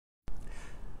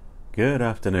Good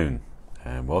afternoon,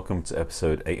 and welcome to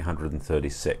episode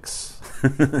 836.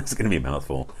 It's going to be a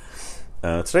mouthful.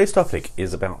 Today's topic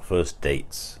is about first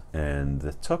dates, and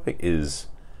the topic is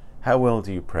how well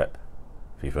do you prep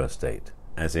for your first date?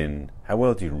 As in, how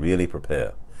well do you really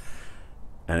prepare?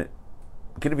 And it's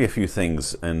going to be a few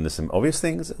things, and there's some obvious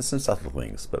things and some subtle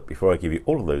things. But before I give you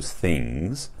all of those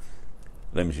things,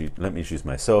 let me introduce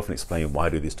myself and explain why I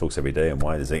do these talks every day and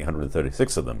why there's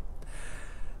 836 of them.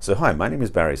 So hi, my name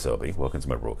is Barry Selby. Welcome to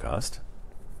my broadcast.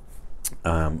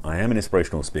 I am an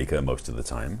inspirational speaker most of the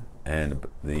time, and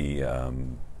the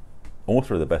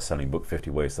author of the best-selling book 50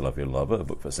 Ways to Love Your Lover, a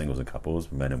book for singles and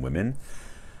couples, men and women.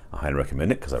 I highly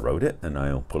recommend it because I wrote it, and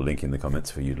I'll put a link in the comments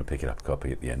for you to pick it up a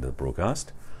copy at the end of the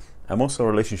broadcast. I'm also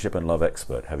a relationship and love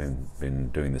expert, having been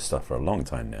doing this stuff for a long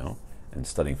time now and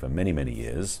studying for many, many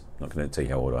years. I'm not going to tell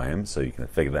you how old I am, so you can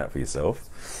figure that out for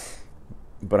yourself.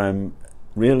 But I'm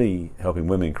really helping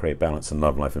women create balance in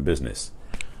love, life, and business.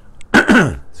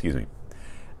 Excuse me.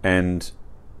 And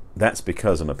that's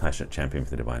because I'm a passionate champion for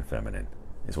the divine feminine.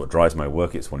 It's what drives my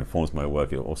work. It's what informs my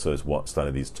work. It also is what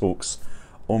started these talks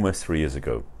almost 3 years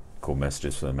ago, called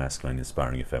Messages for the Masculine,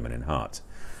 Inspiring Your Feminine Heart.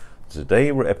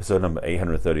 Today we're at episode number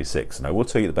 836, and I will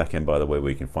tell you at the back end, by the way,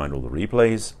 where you can find all the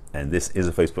replays. And this is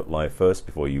a Facebook Live first,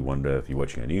 before you wonder if you're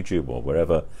watching on YouTube or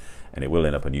wherever, and it will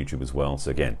end up on YouTube as well.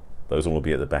 So again, those will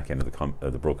be at the back end of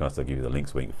the broadcast. I'll give you the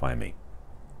links where you can find me.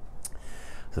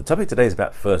 So the topic today is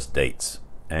about first dates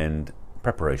and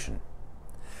preparation.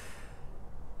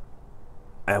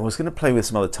 I was going to play with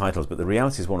some other titles, but the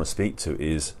realities I want to speak to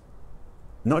is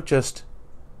not just,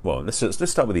 well, let's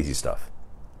start with easy stuff.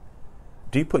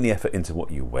 Do you put any effort into what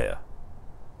you wear?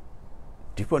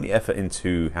 Do you put any effort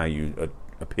into how you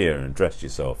appear and dress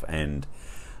yourself, and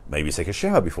maybe take a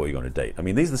shower before you go on a date? I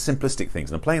mean, these are the simplistic things,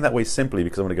 and I'm playing that way simply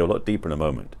because I'm going to go a lot deeper in a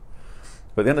moment.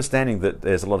 But the understanding that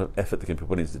there's a lot of effort that can be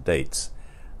put into dates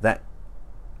that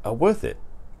are worth it.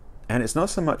 And it's not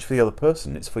so much for the other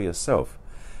person, it's for yourself.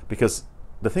 Because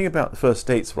the thing about first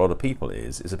dates for a lot of people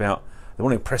is about they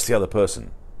want to impress the other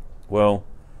person. Well,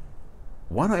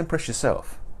 why not impress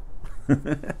yourself?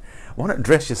 Why not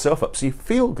dress yourself up so you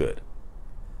feel good?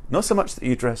 Not so much that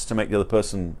you dress to make the other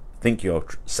person think you're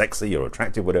sexy or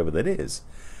attractive, whatever that is,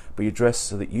 but you dress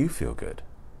so that you feel good.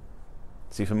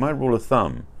 See, for my rule of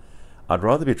thumb, I'd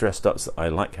rather be dressed up so that I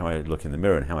like how I look in the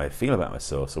mirror and how I feel about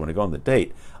myself, so when I go on the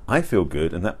date, I feel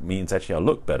good, and that means actually I'll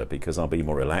look better because I'll be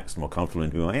more relaxed, more comfortable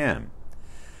in who I am.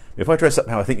 If I dress up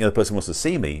how I think the other person wants to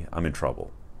see me, I'm in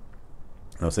trouble.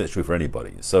 And I'll say it's true for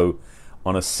anybody. So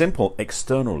on a simple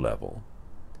external level,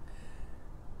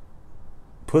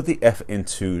 put the effort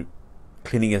into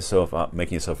cleaning yourself up,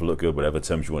 making yourself look good, whatever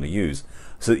terms you want to use,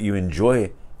 so that you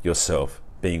enjoy yourself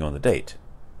being on the date.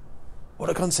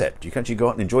 What a concept. You can actually go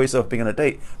out and enjoy yourself being on a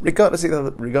date, regardless of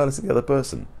the other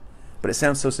person. But it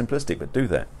sounds so simplistic, but do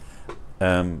that.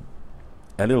 A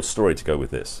little story to go with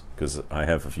this, because I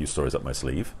have a few stories up my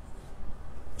sleeve,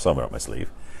 somewhere up my sleeve.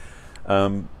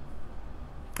 I've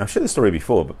shared this story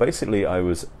before, but basically I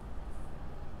was,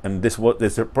 and there's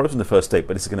a problem in the first date,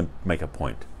 but this is going to make a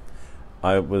point.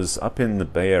 I was up in the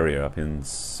Bay Area, up in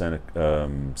San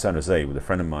Jose, with a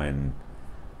friend of mine.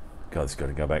 God, it's got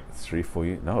to go back 3-4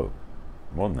 years. No,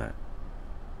 more than that.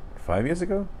 5 years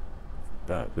ago?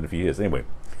 It's been a few years. Anyway,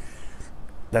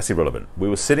 that's irrelevant. We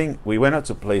went out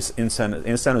to a place in San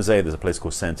Jose. There's a place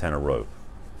called Santana Row,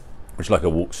 which is like a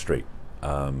walk street.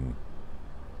 Kind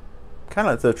of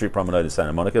like 3rd Street Promenade in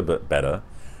Santa Monica, but better.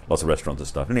 Lots of restaurants and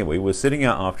stuff. Anyway, we were sitting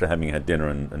out after having had dinner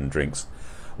and drinks.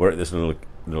 We're at this little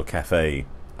cafe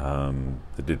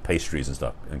that did pastries and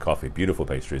stuff and coffee. Beautiful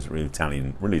pastries, really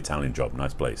Italian job.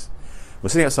 Nice place. We're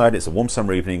sitting outside. It's a warm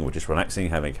summer evening. We're just relaxing,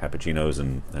 having cappuccinos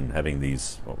and having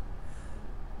these.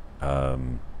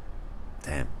 Damn.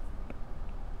 I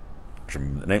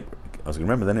was going to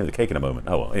remember the name of the cake in a moment.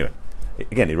 Oh well. Anyway,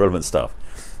 again, irrelevant stuff.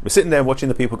 We're sitting there watching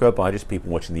the people go by. Just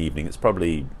people watching the evening. It's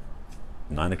probably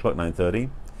 9 o'clock, 9:30,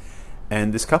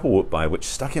 and this couple walked by, which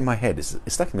stuck in my head. It's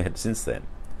stuck in my head since then.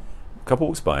 A couple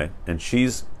walks by, and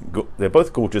they're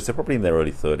both gorgeous. They're probably in their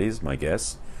early 30s, my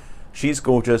guess. She's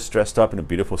gorgeous, dressed up in a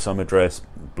beautiful summer dress,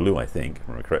 blue, I think, if I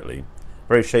remember correctly.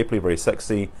 Very shapely, very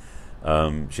sexy.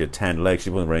 She had tan legs.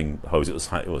 She wasn't wearing hose. It was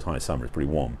high summer. It's pretty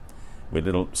warm. With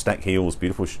little stack heels,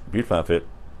 beautiful outfit,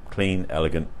 clean,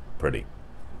 elegant, pretty.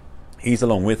 He's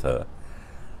along with her,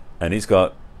 and he's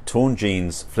got torn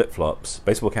jeans, flip-flops,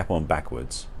 baseball cap on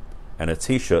backwards, and a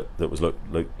T-shirt that was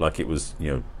looked like it was,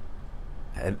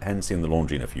 hadn't seen the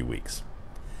laundry in a few weeks.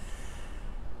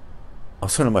 I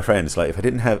was telling my friends, like, if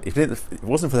it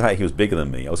wasn't for the fact he was bigger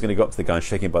than me, I was going to go up to the guy and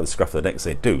shake him by the scruff of the neck and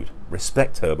say, dude,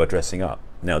 respect her by dressing up.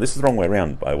 Now, this is the wrong way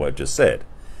around by what I've just said.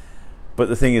 But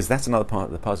the thing is, that's another part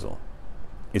of the puzzle.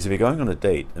 Is if you're going on a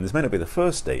date, and this may not be the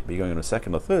first date, but you're going on a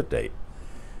second or third date,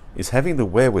 is having the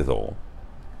wherewithal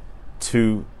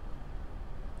to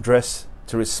dress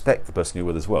to respect the person you're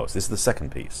with as well. So this is the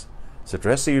second piece. So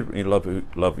dress so you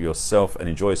love yourself and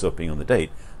enjoy yourself being on the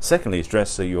date. Secondly, is dress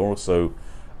so you're also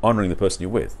honouring the person you're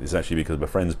with. This is actually because of a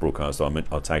friend's broadcast.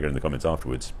 I'll tag her in the comments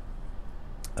afterwards.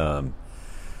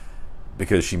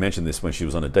 Because she mentioned this when she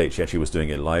was on a date. She actually was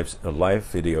doing a live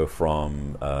video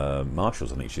from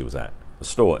Marshall's, I think she was at the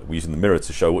store, using the mirror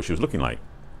to show what she was looking like.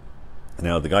 And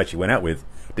now the guy she went out with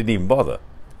didn't even bother.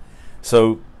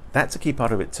 So that's a key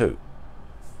part of it too.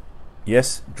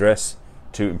 Yes, dress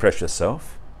to impress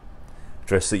yourself.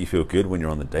 Dress so you feel good when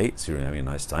you're on the date, so you're having a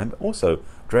nice time. But also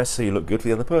dress so you look good for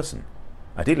the other person.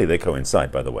 Ideally, they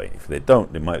coincide, by the way. If they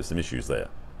don't, there might be some issues there.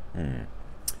 Not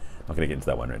going to get into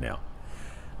that one right now.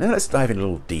 Now let's dive in a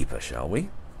little deeper, shall we?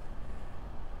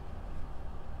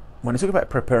 When I talk about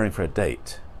preparing for a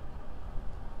date,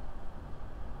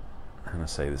 how do I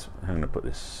say this? How am I going to put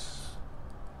this?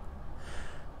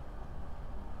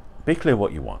 Be clear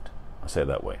what you want. I'll say it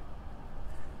that way.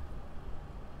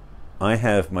 I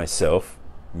have myself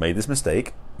made this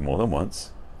mistake more than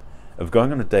once of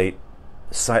going on a date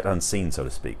sight unseen, so to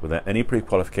speak, without any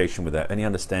pre-qualification, without any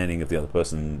understanding of the other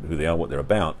person, who they are, what they're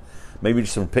about. Maybe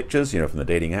just some pictures, from the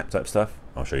dating app type stuff.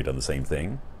 I'll show you done the same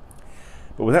thing.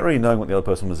 But without really knowing what the other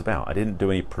person was about. I didn't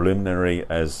do any preliminary,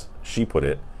 as she put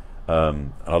it. I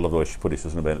love the way she put it. She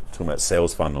was talking about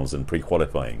sales funnels and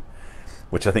pre-qualifying,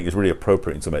 which I think is really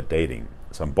appropriate in talking about dating.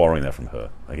 So I'm borrowing that from her.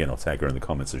 Again, I'll tag her in the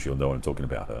comments so she'll know I'm talking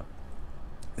about her.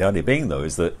 The idea being, though,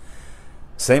 is that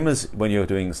same as when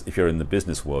if you're in the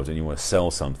business world and you want to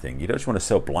sell something, you don't just want to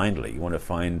sell blindly. You want to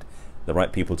find the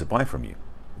right people to buy from you.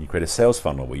 You create a sales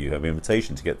funnel where you have an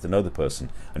invitation to get to know the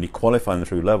person, and you qualify them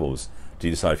through levels to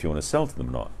decide if you want to sell to them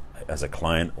or not, as a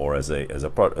client or as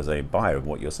a buyer of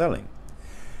what you're selling.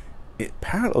 It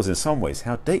parallels in some ways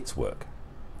how dates work,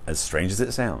 as strange as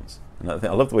it sounds. And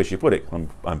I love the way she put it.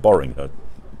 I'm borrowing her.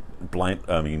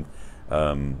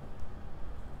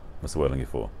 What's the word I'm looking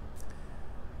for?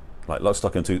 Like lock,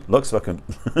 stock,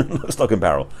 and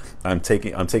barrel. I'm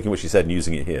taking what she said and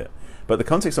using it here. But the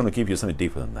context I'm going to give you is something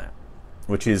deeper than that,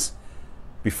 which is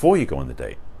before you go on the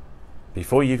date,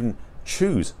 before you even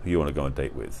choose who you want to go on a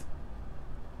date with,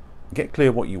 get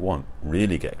clear what you want.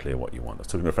 Really get clear what you want. I was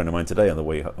talking to a friend of mine today on the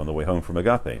way home from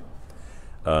Agape,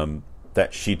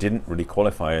 that she didn't really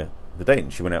qualify the date,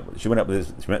 and she met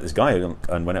this guy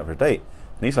and went out for a date,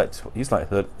 and he's like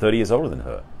 30 years older than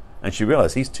her, and she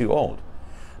realized he's too old.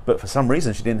 But for some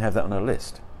reason, she didn't have that on her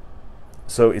list.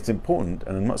 So it's important,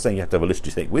 and I'm not saying you have to have a list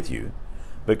you take with you,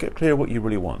 but get clear what you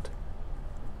really want.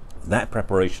 That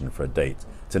preparation for a date,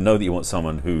 to know that you want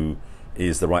someone who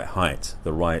is the right height,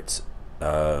 the right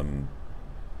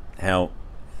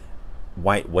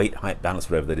weight, height balance,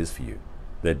 whatever that is for you.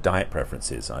 Their diet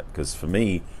preferences. Because for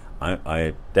me,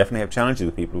 I definitely have challenges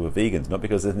with people who are vegans, not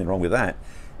because there's anything wrong with that,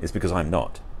 it's because I'm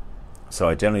not. So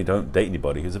I generally don't date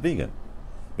anybody who's a vegan,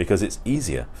 because it's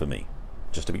easier for me,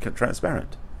 just to be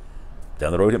transparent.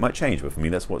 Down the road it might change, but for me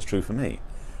that's what's true for me.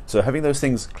 So having those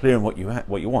things clear in what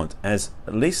you want, as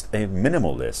at least a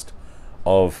minimal list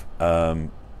of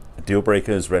deal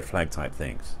breakers, red flag type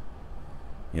things.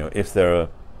 If they're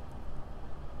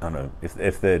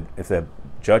if they're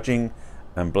judging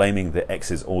and blaming their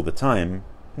exes all the time,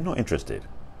 I'm not interested.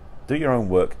 Do your own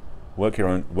work. Work your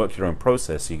own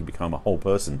process so you can become a whole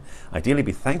person. Ideally,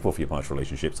 be thankful for your past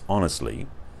relationships, honestly,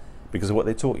 because of what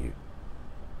they taught you,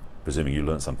 presuming you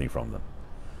learned something from them.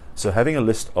 So having a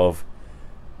list of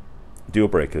deal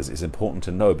breakers is important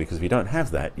to know, because if you don't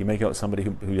have that, you may get somebody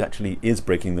who actually is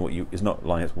breaking is not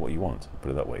lying to what you want.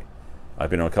 Put it that way. I've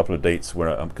been on a couple of dates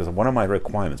where, because one of my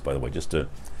requirements, by the way, just to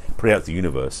put it out to the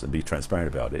universe and be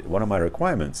transparent about it, one of my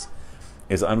requirements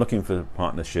is I'm looking for a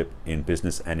partnership in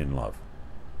business and in love.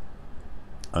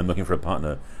 I'm looking for a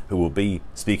partner who will be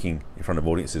speaking in front of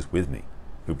audiences with me,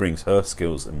 who brings her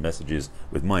skills and messages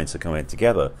with mine to come in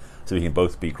together, so we can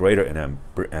both be greater in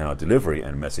our delivery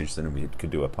and message than we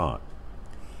could do apart.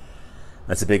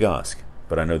 That's a big ask,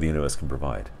 but I know the universe can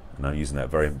provide. And I'm using that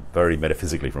very, very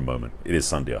metaphysically for a moment. It is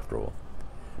Sunday after all.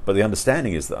 But the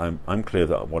understanding is that I'm clear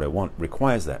that what I want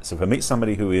requires that. So if I meet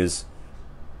somebody who is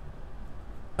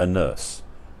a nurse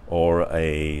or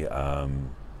a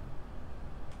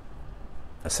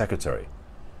secretary,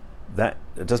 that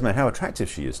it doesn't matter how attractive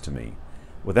she is to me,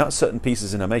 without certain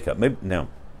pieces in her makeup. Now,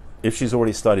 if she's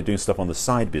already started doing stuff on the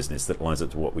side business that lines up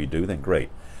to what we do, then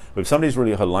great. But if somebody's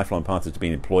really her lifelong path is to be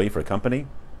an employee for a company,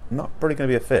 I'm not probably going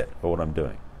to be a fit for what I'm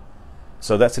doing.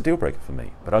 So that's a deal breaker for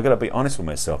me. But I've got to be honest with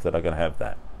myself that I've got to have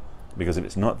that, because if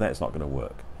it's not that, it's not going to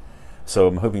work. So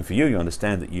I'm hoping for you, you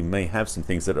understand that you may have some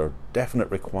things that are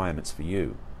definite requirements for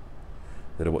you,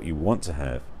 that are what you want to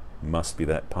have, must be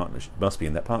that partnership, must be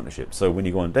in that partnership. So when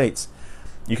you go on dates,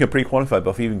 you can pre-qualify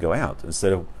before you even go out.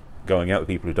 Instead of going out with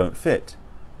people who don't fit,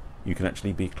 you can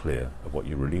actually be clear of what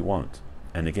you really want.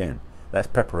 And again, that's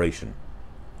preparation.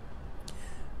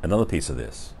 Another piece of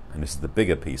this, and this is the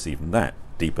bigger piece, even that,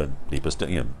 deeper,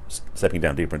 stepping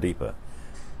down deeper and deeper,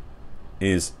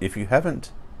 is if you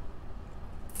haven't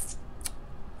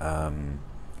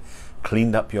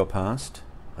cleaned up your past.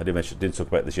 I did talk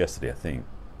about this yesterday, I think,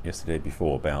 yesterday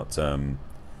before, about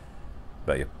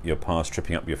your past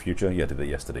tripping up your future. Yeah, I did that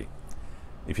yesterday.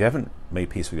 If you haven't made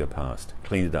peace with your past,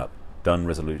 cleaned it up,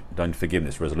 done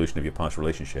forgiveness, resolution of your past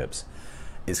relationships,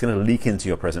 it's going to leak into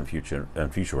your present, future,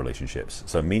 and future relationships.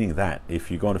 So meaning that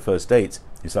if you go on a first date,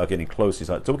 you start getting close, you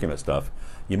start talking about stuff,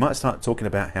 you might start talking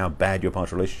about how bad your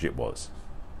past relationship was.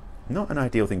 Not an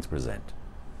ideal thing to present.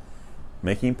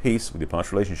 Making peace with your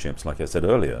past relationships, like I said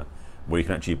earlier, where you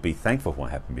can actually be thankful for what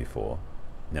happened before.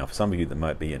 Now, for some of you, there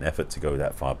might be an effort to go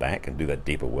that far back and do that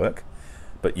deeper work,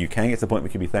 but you can get to the point where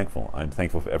you can be thankful. I'm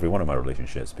thankful for every one of my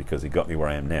relationships because it got me where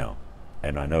I am now.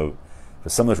 And I know for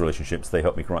some of those relationships, they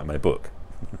helped me write my book.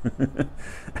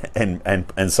 and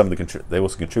some of they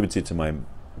also contributed to my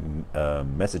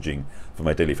messaging for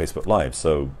my daily Facebook Live.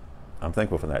 So I'm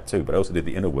thankful for that too. But I also did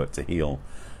the inner work to heal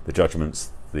the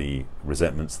judgments, the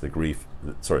resentments, the grief,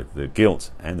 the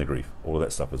guilt and the grief, all of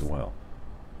that stuff as well.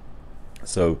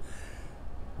 So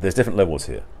there's different levels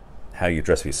here. How you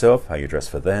dress for yourself, how you dress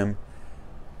for them,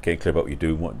 getting clear about what you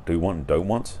do want and don't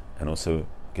want, and also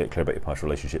get clear about your past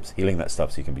relationships, healing that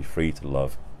stuff so you can be free to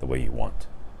love the way you want.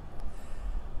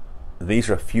 These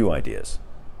are a few ideas.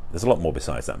 There's a lot more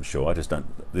besides that, I'm sure. These are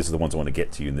the ones I want to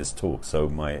get to you in this talk. So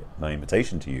my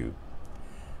invitation to you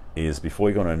is, before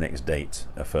you go on a next date,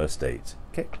 a first date,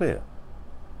 get clear.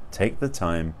 Take the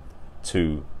time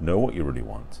to know what you really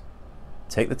want.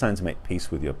 Take the time to make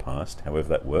peace with your past, however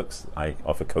that works. I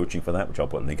offer coaching for that, which I'll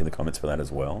put a link in the comments for that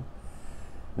as well.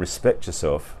 Respect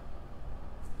yourself.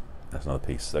 That's another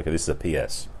piece. Okay, this is a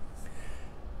PS.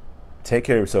 Take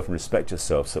care of yourself and respect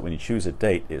yourself so that when you choose a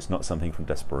date, it's not something from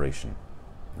desperation.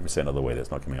 Let me say another way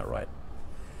that's not coming out right.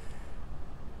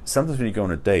 Sometimes when you go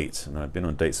on a date, and I've been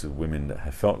on dates with women that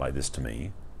have felt like this to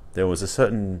me, there was a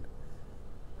certain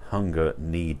hunger,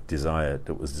 need, desire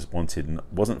that was wanted, and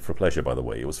wasn't for pleasure, by the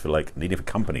way. It was for like needing for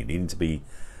company, needing to be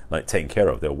like taken care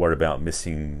of. They were worried about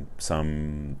missing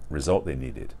some result they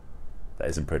needed. That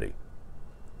isn't pretty.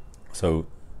 So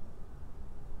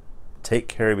take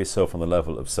care of yourself on the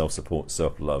level of self-support,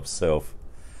 self-love, self-care,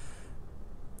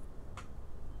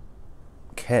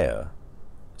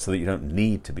 so that you don't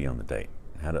need to be on the date.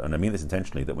 And I mean this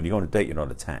intentionally, that when you go on a date, you're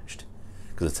not attached.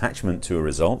 Because attachment to a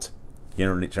result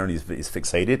generally is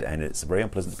fixated, and it's very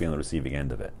unpleasant to be on the receiving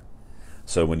end of it.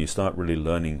 So when you start really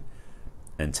learning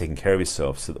and taking care of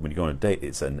yourself, so that when you go on a date,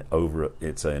 it's a level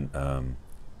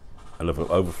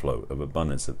of overflow, of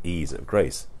abundance, of ease, of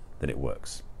grace, then it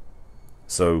works.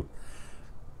 So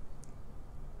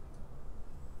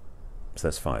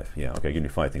that's 5. Yeah, okay, give me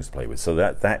 5 things to play with. So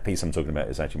that piece I'm talking about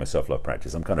is actually my self-love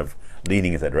practice. I'm kind of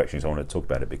leaning in that direction, so I want to talk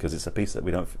about it because it's a piece that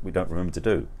we don't remember to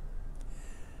do.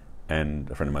 And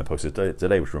a friend of mine posted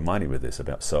today, which reminded me of this,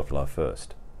 about self-love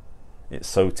first. It's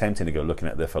so tempting to go looking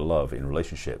out there for love in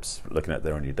relationships, looking out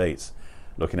there on your dates,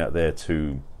 looking out there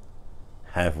to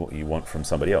have what you want from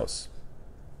somebody else.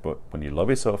 But when you love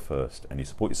yourself first and you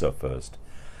support yourself first,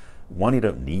 one, you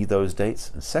don't need those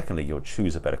dates, and secondly, you'll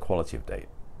choose a better quality of date.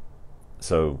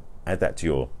 So add that to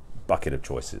your bucket of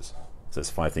choices. So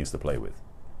there's 5 things to play with.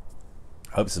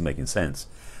 I hope this is making sense.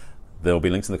 There will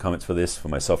be links in the comments for this, for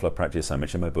my self-love practice I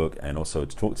mentioned in my book, and also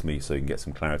to talk to me so you can get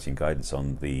some clarity and guidance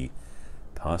on the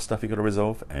past stuff you've got to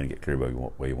resolve and get clear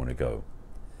where you want to go.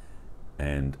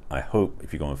 And I hope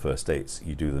if you go on first dates,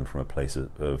 you do them from a place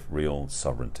of real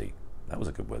sovereignty. That was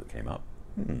a good word that came up.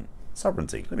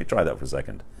 Sovereignty. Let me try that for a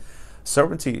second.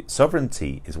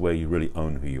 Sovereignty is where you really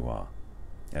own who you are.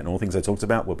 And all things I talked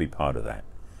about will be part of that.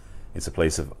 It's a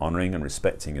place of honoring and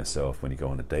respecting yourself when you go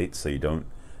on a date, so you don't.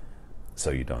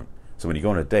 So when you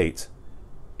go on a date,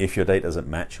 if your date doesn't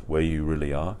match where you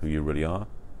really are, who you really are,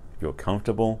 you're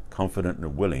comfortable, confident,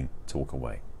 and willing to walk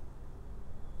away.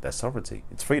 That's sovereignty.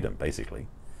 It's freedom, basically.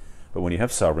 But when you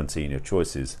have sovereignty in your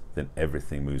choices, then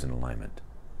everything moves in alignment.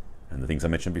 And the things I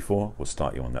mentioned before will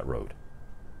start you on that road.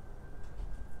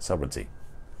 Sovereignty.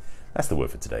 That's the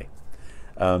word for today.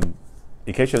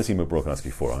 In case you haven't seen my broadcast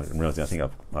before, I'm realizing I think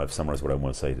I've summarized what I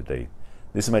want to say today.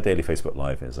 This is my daily Facebook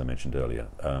Live, as I mentioned earlier.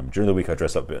 During the week I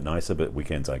dress up a bit nicer, but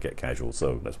weekends I get casual,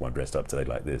 so that's why I'm dressed up today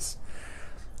like this.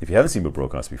 If you haven't seen my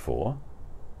broadcast before,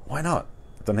 why not?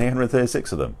 I've done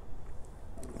 836 of them.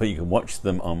 But you can watch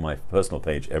them on my personal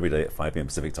page every day at 5 p.m.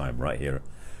 Pacific time, right here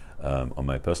on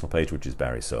my personal page, which is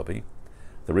Barry Selby.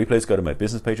 The replays go to my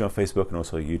business page on Facebook and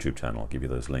also a YouTube channel. I'll give you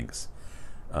those links.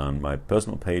 On my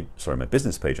personal page, my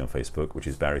business page on Facebook, which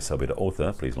is Barry Selby the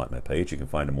author. Please like my page. You can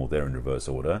find them all there in reverse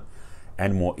order.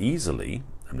 And more easily,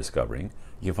 I'm discovering,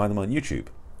 you can find them on YouTube.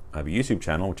 I have a YouTube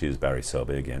channel, which is Barry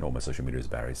Selby. Again, all my social media is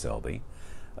Barry Selby,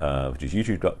 which is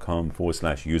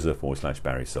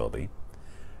youtube.com/user/Barry Selby.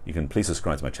 You can please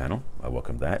subscribe to my channel. I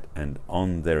welcome that. And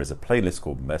on there is a playlist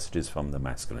called Messages from the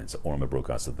Masculine. So all of my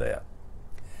broadcasts are there.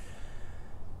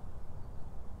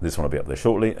 This one will be up there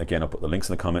shortly. Again, I'll put the links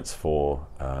in the comments for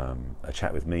a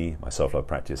chat with me, my self-love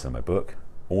practice, and my book.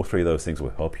 All three of those things will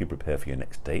help you prepare for your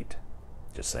next date.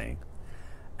 Just saying.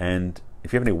 And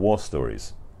if you have any war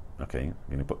stories, okay, I'm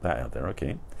going to put that out there,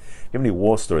 okay. If you have any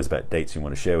war stories about dates you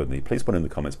want to share with me, please put in the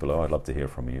comments below. I'd love to hear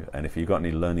from you. And if you've got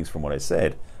any learnings from what I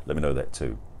said, let me know that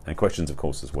too. And questions, of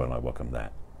course, as well. I welcome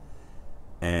that.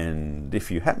 And if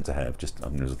you happen to have,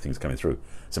 there's things coming through,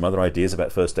 some other ideas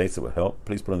about first dates that would help,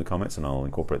 please put in the comments and I'll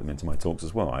incorporate them into my talks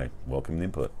as well. I welcome the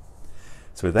input.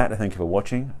 So with that, I thank you for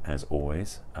watching, as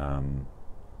always. I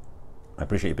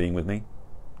appreciate you being with me.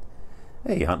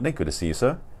 Hey, Huntley, good to see you,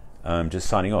 sir. I'm just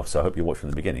signing off, so I hope you watched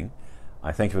from the beginning.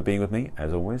 I thank you for being with me,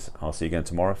 as always. I'll see you again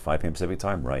tomorrow, 5 p.m. Pacific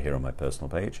time, right here on my personal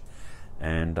page.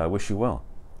 And I wish you well.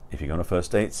 If you're going on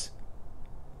first dates,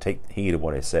 take heed of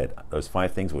what I said. Those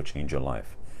 5 things will change your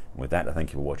life. And with that, I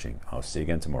thank you for watching. I'll see you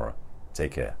again tomorrow.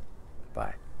 Take care.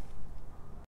 Bye.